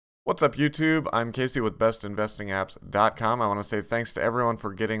What's up, YouTube? I'm Casey with bestinvestingapps.com. I want to say thanks to everyone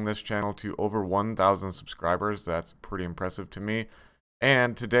for getting this channel to over 1,000 subscribers. That's pretty impressive to me.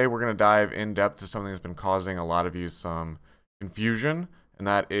 And today we're going to dive in depth to something that's been causing a lot of you some confusion, and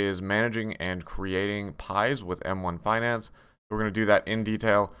that is managing and creating pies with M1 Finance. We're going to do that in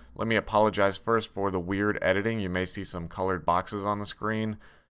detail. Let me apologize first for the weird editing. You may see some colored boxes on the screen.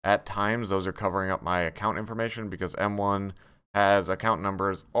 At times, those are covering up my account information because M1 has account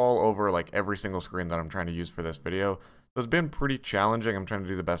numbers all over like every single screen that I'm trying to use for this video. So it's been pretty challenging. I'm trying to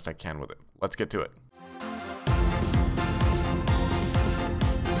do the best I can with it. Let's get to it.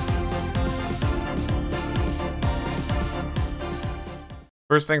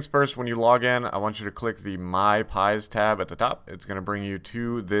 First things first, when you log in, I want you to click the My Pies tab at the top. It's going to bring you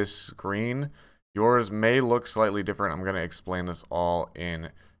to this screen. Yours may look slightly different. I'm going to explain this all in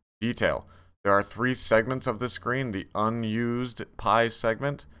detail. There are three segments of the screen. The Unused Pies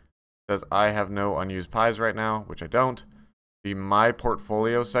segment says I have no unused pies right now, which I don't. The My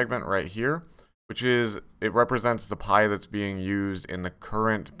Portfolio segment right here, which is, it represents the pie that's being used in the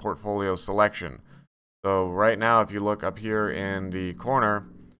current portfolio selection. So right now, if you look up here in the corner,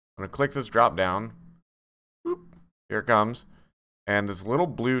 I'm going to click this drop down. Boop, here it comes. And this little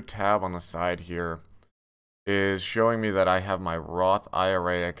blue tab on the side here is showing me that I have my Roth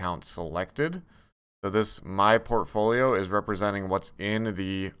IRA account selected. So this My Portfolio is representing what's in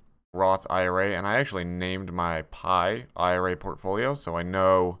the Roth IRA, and I actually named my pie IRA portfolio, so I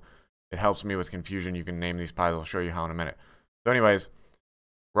know it helps me with confusion. You can name these pies. I'll show you how in a minute. So anyways,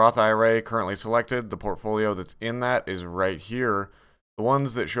 Roth IRA currently selected. The portfolio that's in that is right here. The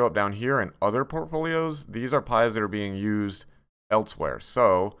ones that show up down here in other portfolios, these are pies that are being used elsewhere.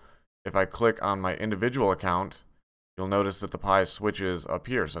 So if I click on my individual account, you'll notice that the pie switches up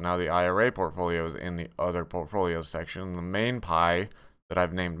here. So now the IRA portfolio is in the other portfolios section. The main pie that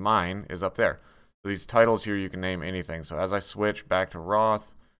I've named mine is up there. So these titles here, you can name anything. So as I switch back to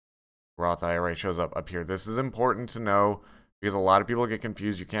Roth IRA shows up here. This is important to know because a lot of people get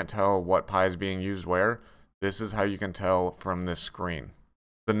confused. You can't tell what pie is being used where. This is how you can tell from this screen.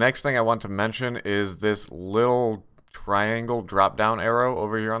 The next thing I want to mention is this little triangle drop down arrow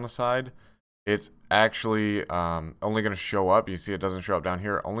over here on the side. It's actually only going to show up, you see it doesn't show up down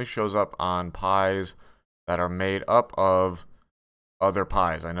here, it only shows up on pies that are made up of other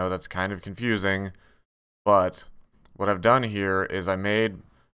pies. I know that's kind of confusing, but what I've done here is I made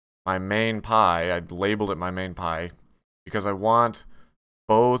my main pie, I labeled it my main pie, because I want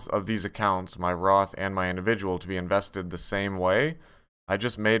both of these accounts, my Roth and my individual, to be invested the same way. I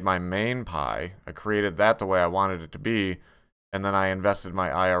just made my main pie, I created that the way I wanted it to be, and then I invested my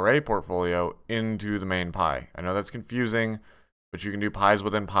IRA portfolio into the main pie. I know that's confusing, but you can do pies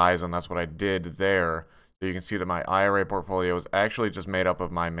within pies, and that's what I did there. So you can see that my IRA portfolio is actually just made up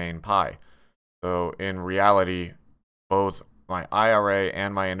of my main pie. So in reality, both my IRA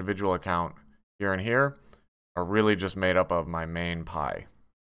and my individual account here and here are really just made up of my main pie.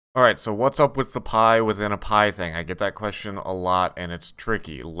 Alright, so what's up with the pie within a pie thing? I get that question a lot, and it's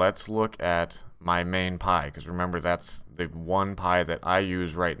tricky. Let's look at my main pie, because remember, that's the one pie that I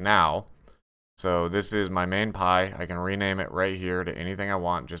use right now. So this is my main pie. I can rename it right here to anything I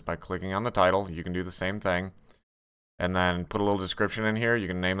want just by clicking on the title. You can do the same thing. And then put a little description in here. You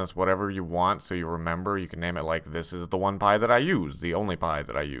can name this whatever you want so you remember. You can name it like, this is the one pie that I use, the only pie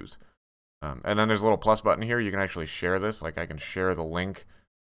that I use. And then there's a little plus button here. You can actually share this. Like, I can share the link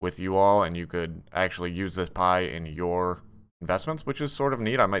with you all, and you could actually use this pie in your investments, which is sort of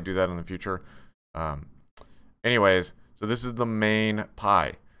neat. I might do that in the future. Anyways, so this is the main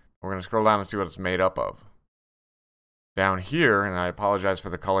pie. We're going to scroll down and see what it's made up of. Down here, and I apologize for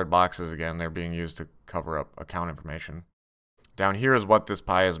the colored boxes again, they're being used to cover up account information. Down here is what this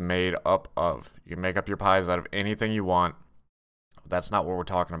pie is made up of. You can make up your pies out of anything you want. That's not what we're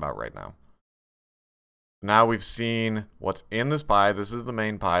talking about right now. Now we've seen what's in this pie. This is the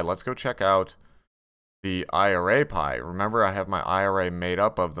main pie. Let's go check out the IRA pie. Remember, I have my IRA made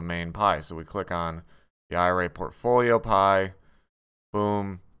up of the main pie. So we click on the IRA portfolio pie.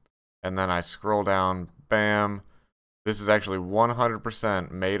 Boom. And then I scroll down. Bam. This is actually 100%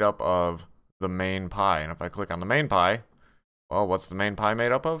 made up of the main pie. And if I click on the main pie, well, what's the main pie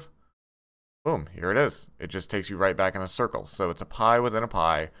made up of? Boom. Here it is. It just takes you right back in a circle. So it's a pie within a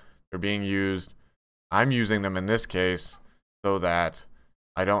pie. They're being used. I'm using them in this case so that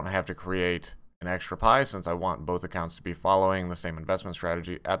I don't have to create an extra pie, since I want both accounts to be following the same investment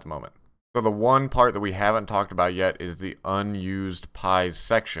strategy at the moment. So the one part that we haven't talked about yet is the Unused Pies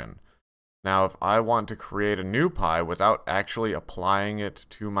section. Now, if I want to create a new pie without actually applying it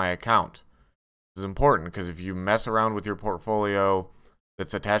to my account, this is important because if you mess around with your portfolio,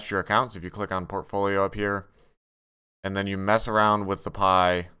 that's attached to your account. So if you click on portfolio up here, and then you mess around with the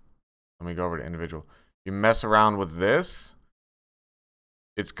pie, let me go over to individual. You mess around with this,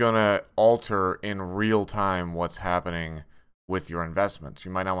 it's gonna alter in real time what's happening with your investments.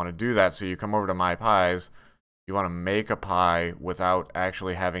 You might not want to do that, so you come over to My Pies. You want to make a pie without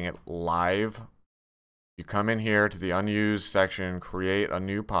actually having it live. You come in here to the unused section, create a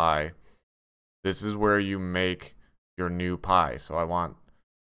new pie. This is where you make your new pie. So I want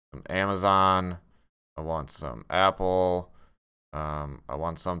some Amazon, I want some Apple, I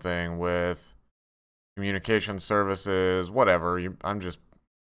want something with communication services, whatever. I'm just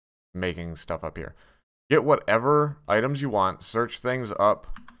making stuff up here. Get whatever items you want, search things up,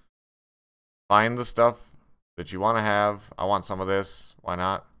 find the stuff that you want to have. I want some of this, why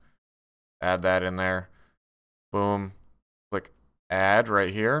not? Add that in there. Boom. Click add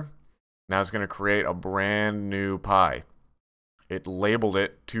right here. Now it's going to create a brand new pie. It labeled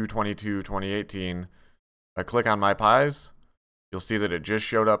it 2/22/2018. If I click on My Pies, you'll see that it just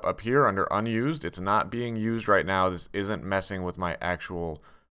showed up here under unused. It's not being used right now. This isn't messing with my actual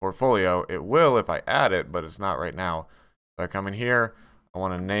portfolio. It will if I add it, but it's not right now. So I come in here. I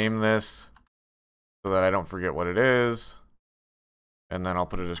want to name this so that I don't forget what it is. And then I'll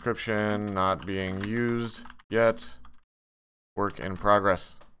put a description, not being used yet, work in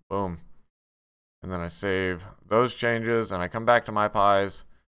progress. Boom. And then I save those changes and I come back to My Pies.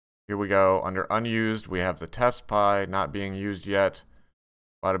 Here we go. Under unused, we have the test pie, not being used yet.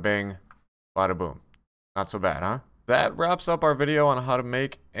 Bada bing, bada boom. Not so bad, huh? That wraps up our video on how to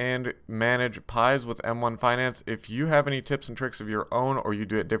make and manage pies with M1 Finance. If you have any tips and tricks of your own or you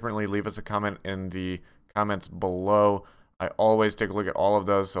do it differently, leave us a comment in the comments below. I always take a look at all of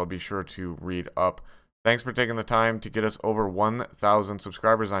those, so I'll be sure to read up. Thanks for taking the time to get us over 1,000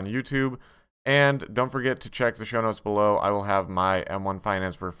 subscribers on YouTube. And don't forget to check the show notes below. I will have my M1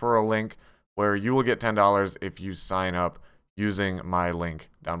 Finance referral link where you will get $10 if you sign up using my link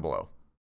down below.